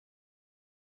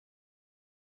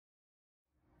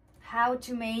how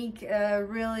to make a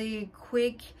really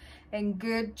quick and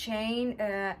good chain,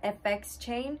 effects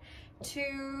chain,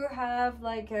 to have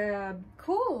like a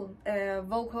cool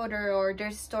vocoder or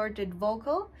distorted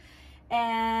vocal.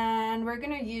 And we're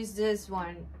gonna use this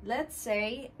one. Let's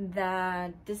say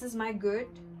that this is my good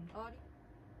audio.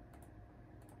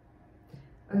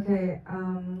 Okay,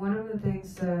 one of the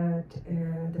things that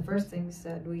the first things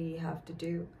that we have to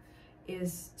do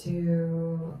is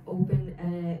to open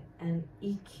an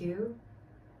EQ.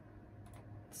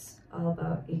 It's all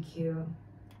about EQ.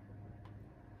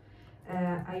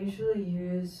 I usually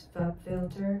use fab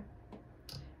filter,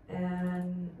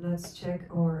 and let's check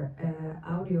our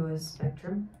audio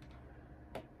spectrum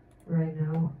right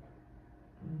now.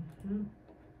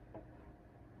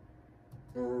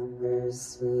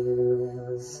 Numbers we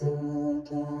will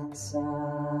seek inside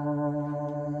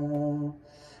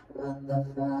when the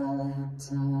falling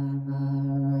time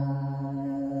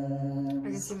arrives. I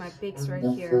can see my peaks right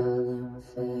here.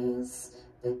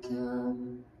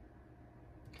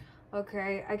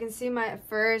 Okay, I can see my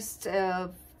first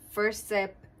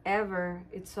step ever.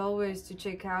 It's always to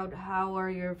check out how are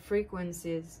your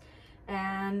frequencies,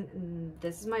 and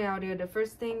this is my audio. The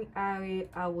first thing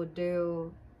I would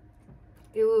do,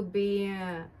 it would be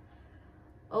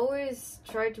always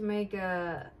try to make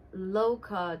a low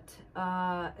cut,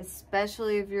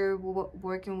 especially if you're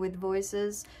working with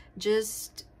voices,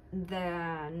 just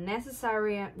the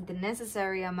necessary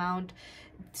amount,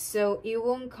 so it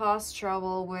won't cause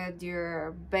trouble with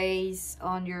your bass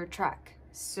on your track.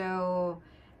 So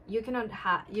you don't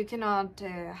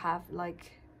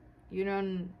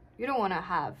want to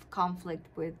have conflict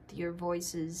with your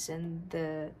voices and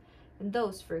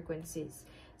those frequencies.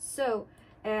 So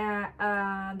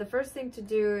the first thing to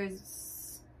do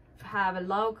is have a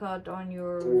low cut on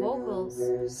your vocals.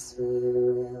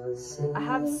 I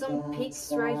have some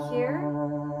peaks right here.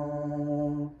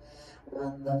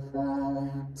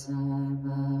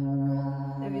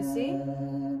 Let me see.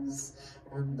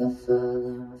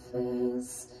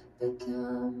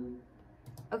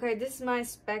 Okay, this is my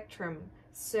spectrum.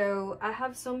 So I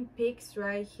have some peaks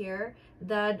right here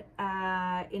that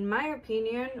in my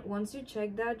opinion, once you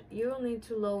check that, you'll need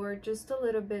to lower just a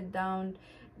little bit down.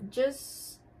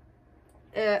 Just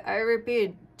I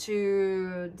repeat,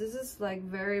 this is like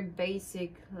very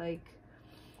basic, like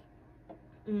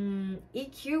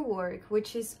EQ work,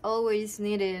 which is always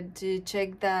needed to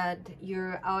check that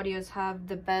your audios have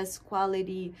the best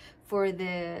quality for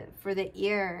the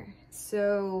ear.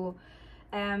 So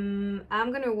I'm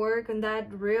gonna work on that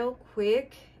real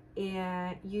quick.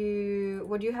 What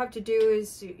you have to do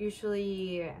is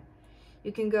usually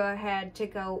you can go ahead,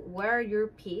 check out where are your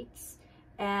peaks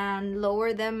and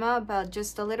lower them up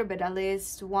just a little bit, at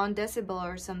least 1 decibel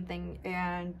or something,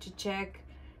 and to check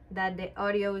that the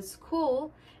audio is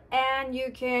cool. And you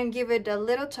can give it a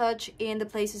little touch in the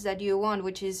places that you want,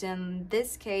 which is in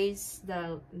this case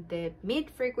the mid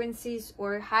frequencies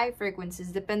or high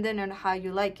frequencies, depending on how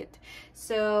you like it.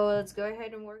 So let's go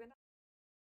ahead and work on that.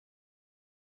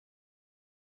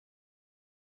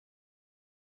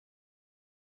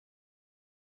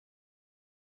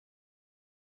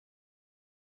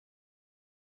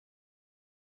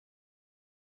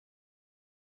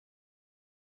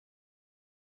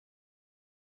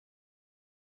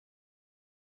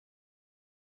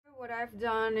 What I've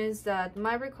done is that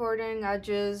my recording, I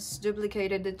just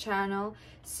duplicated the channel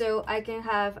so I can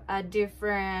have a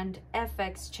different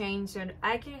FX change, and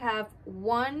I can have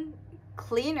one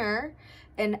cleaner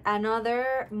and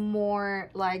another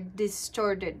more like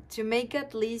distorted, to make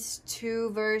at least 2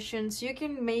 versions. You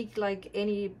can make like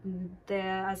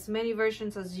as many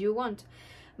versions as you want,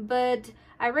 but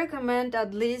I recommend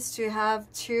at least to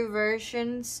have 2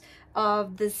 versions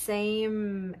of the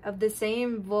same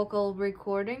vocal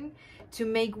recording, to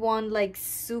make one like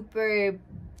super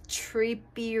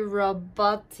trippy,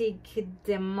 robotic,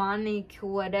 demonic,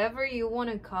 whatever you want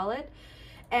to call it.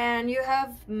 And you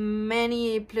have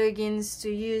many plugins to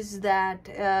use that,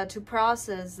 to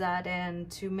process that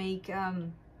and to make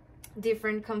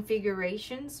different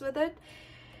configurations with it.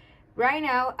 Right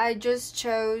now, I just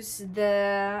chose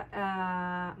the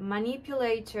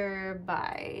Manipulator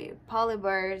by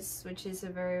Polybars, which is a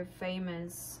very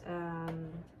famous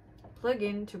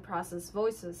plugin to process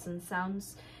voices and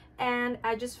sounds. And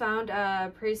I just found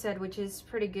a preset which is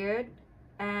pretty good.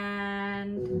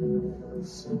 And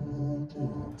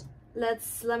let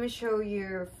me show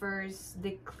you first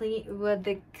the clean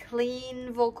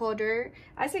vocoder.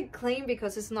 I say clean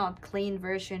because it's not clean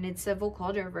version, it's a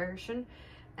vocoder version.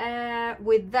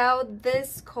 Without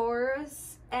this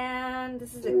chorus, and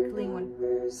this is a clean one.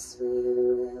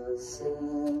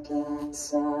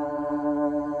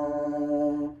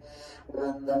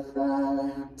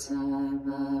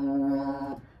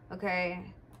 Okay,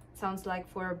 sounds like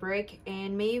for a break.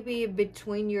 And maybe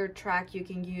between your track you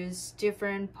can use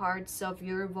different parts of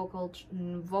your vocal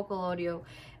audio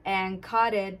and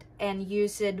cut it and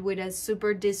use it with a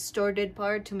super distorted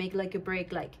part to make like a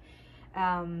break, like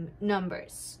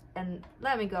numbers. And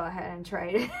let me go ahead and try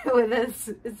it with this.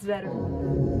 It's better.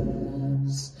 And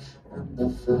the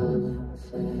falling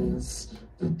face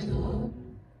become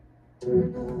their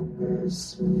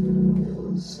numbers, we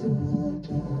will seek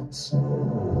and soar.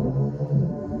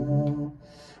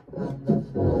 When the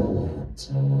falling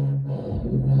time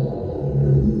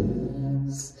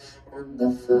arrives, and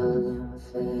the falling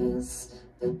face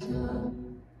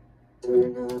become their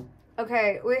numbers.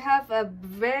 Okay, we have a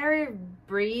very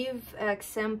brief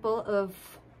example of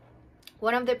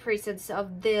one of the presets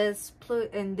of this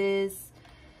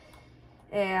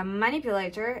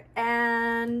manipulator,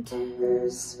 and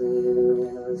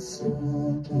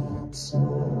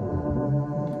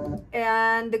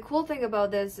the cool thing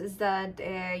about this is that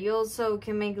you also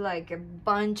can make like a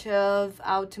bunch of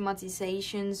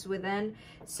automatizations within,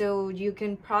 so you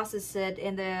can process it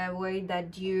in the way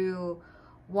that you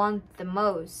want the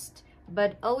most,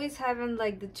 but always having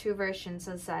like the two versions,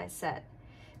 as I said.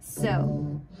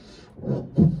 So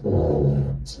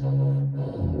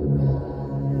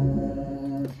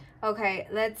okay,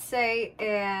 let's say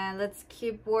let's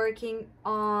keep working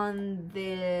on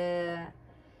the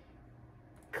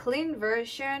clean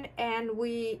version, and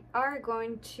we are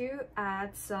going to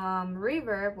add some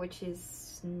reverb, which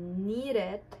is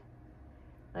needed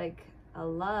like a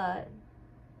lot.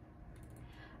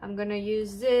 I'm gonna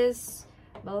use this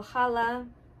Valhalla,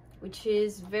 which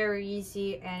is very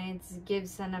easy and it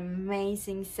gives an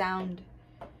amazing sound.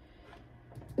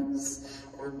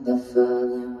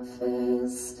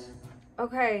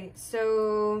 Okay,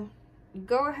 so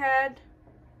go ahead,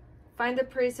 find the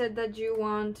preset that you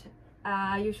want.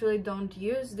 I usually don't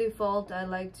use default. I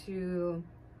like to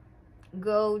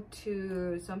go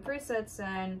to some presets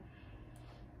and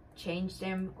change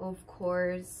them, of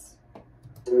course.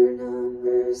 Their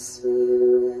numbers we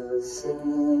will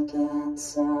seek and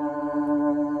sign.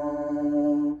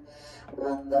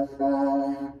 When the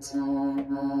falling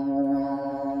time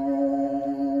arrives,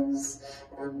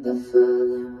 and the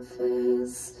falling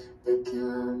face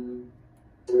become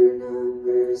their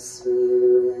numbers we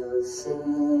will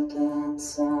seek and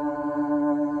sign.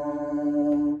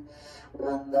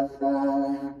 When the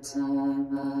falling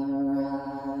time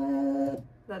arrives.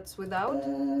 That's without.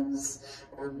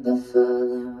 And the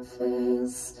falling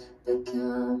face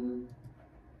become.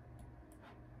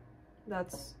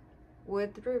 That's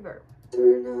with reverb.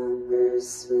 Their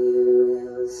numbers we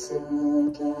will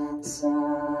seek and sign.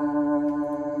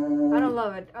 I don't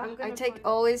love it. I take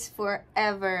always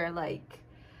forever, like,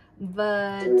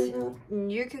 but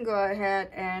you can go ahead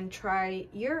and try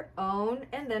your own,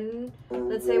 and then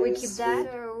let's say we keep that.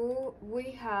 So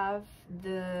we have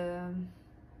the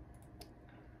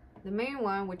main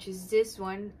one, which is this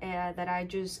one that I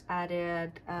just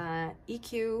added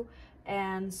EQ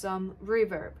and some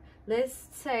reverb. Let's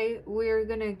say we're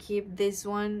gonna keep this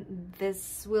one.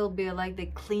 This will be like the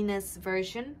cleanest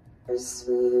version.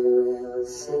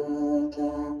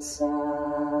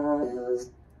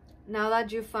 Now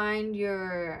that you find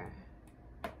the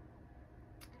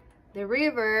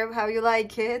reverb, how you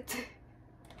like it,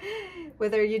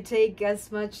 whether you take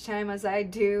as much time as I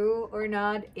do or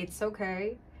not, it's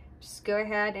okay. Just go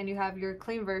ahead and you have your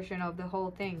clean version of the whole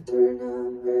thing. Their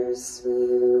numbers we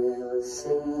will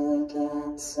seek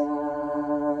and sign.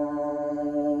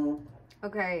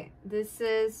 Okay, this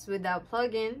is without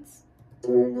plugins.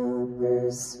 Their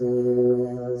numbers we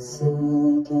will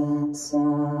seek and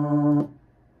sign.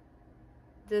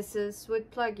 This is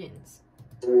with plugins.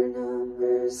 Their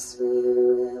numbers we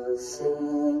will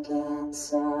seek and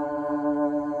sign.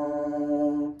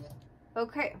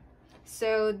 Okay.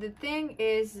 So the thing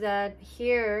is that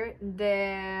here,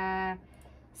 the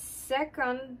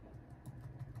second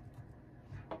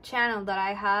channel that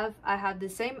I have the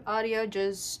same audio,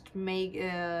 just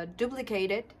duplicate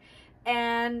it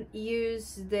and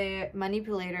use the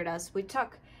manipulator as we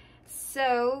talk.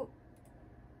 So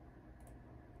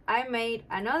I made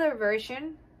another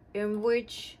version in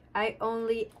which I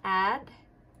only add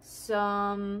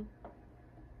some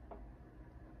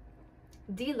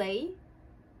delay.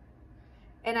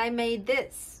 And I made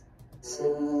this.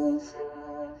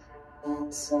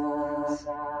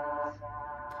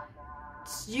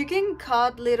 You can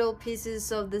cut little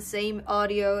pieces of the same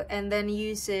audio and then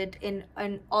use it in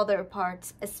other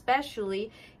parts,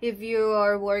 especially if you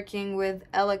are working with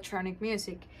electronic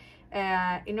music.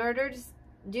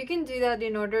 You can do that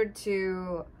in order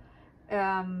to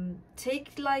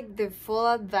take like the full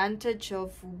advantage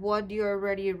of what you're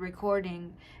already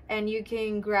recording, and you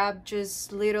can grab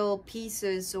just little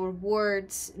pieces or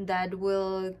words that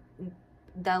will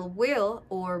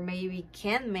or maybe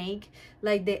can make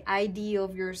like the ID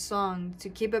of your song, to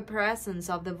keep a presence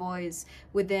of the voice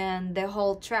within the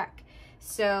whole track.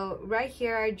 So right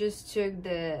here I just took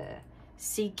the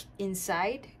seek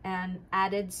inside and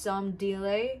added some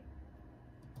delay.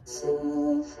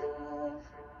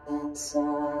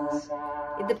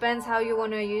 It depends how you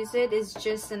want to use it. It's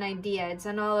just an idea. It's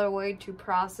another way to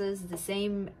process the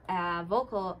same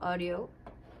vocal audio.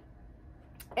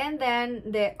 And then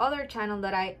the other channel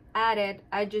that I added,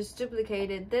 I just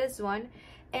duplicated this one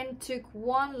and took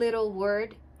one little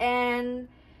word, and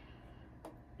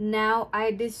now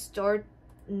I distort,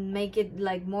 make it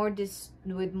like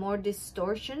with more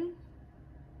distortion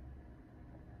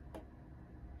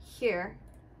here.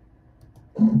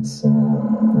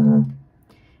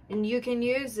 And you can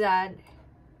use that.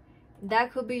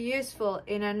 That could be useful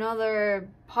in another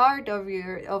part of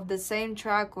the same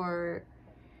track, or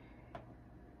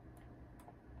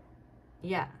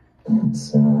yeah. You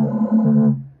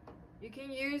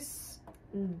can use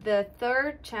the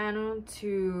third channel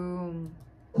to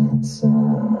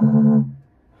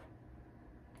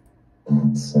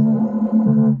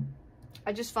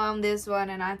I just found this one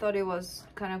and I thought it was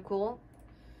kind of cool.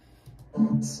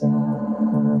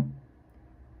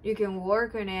 You can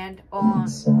work on it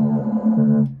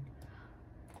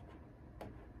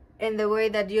in the way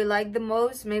that you like the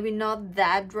most. Maybe not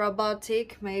that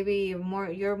robotic, maybe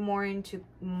you're more into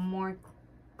more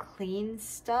clean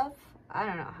stuff. I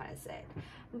don't know how to say it,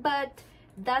 but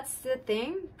that's the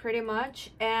thing pretty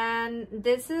much. And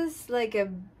this is like a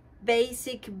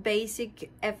basic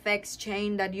FX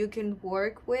chain that you can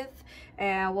work with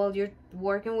while you're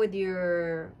working with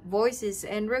your voices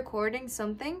and recording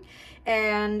something.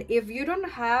 And if you don't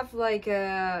have like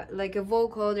a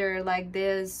vocoder like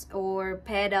this, or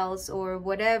pedals, or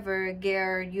whatever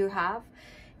gear you have,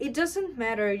 it doesn't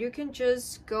matter. You can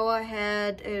just go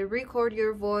ahead and record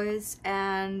your voice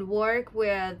and work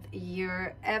with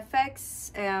your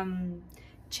FX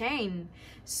chain.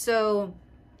 So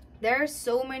there are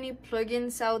so many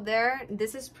plugins out there.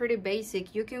 This is pretty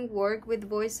basic. You can work with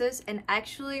voices, and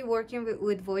actually working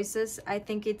with voices, I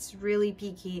think it's really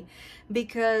picky,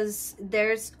 because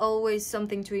there's always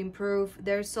something to improve.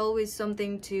 There's always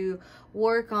something to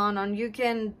work on, and you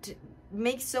can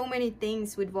make so many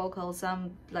things with vocals.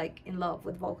 I'm like in love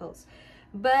with vocals.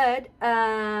 But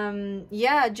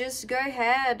yeah, just go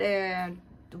ahead and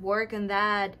work on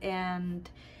that, and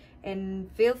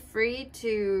feel free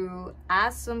to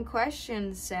ask some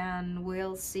questions and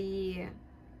we'll see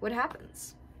what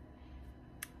happens.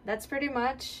 That's pretty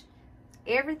much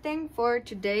everything for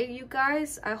today, you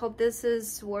guys. I hope this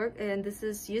is this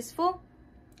is useful,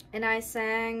 and I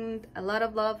send a lot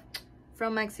of love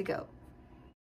from Mexico.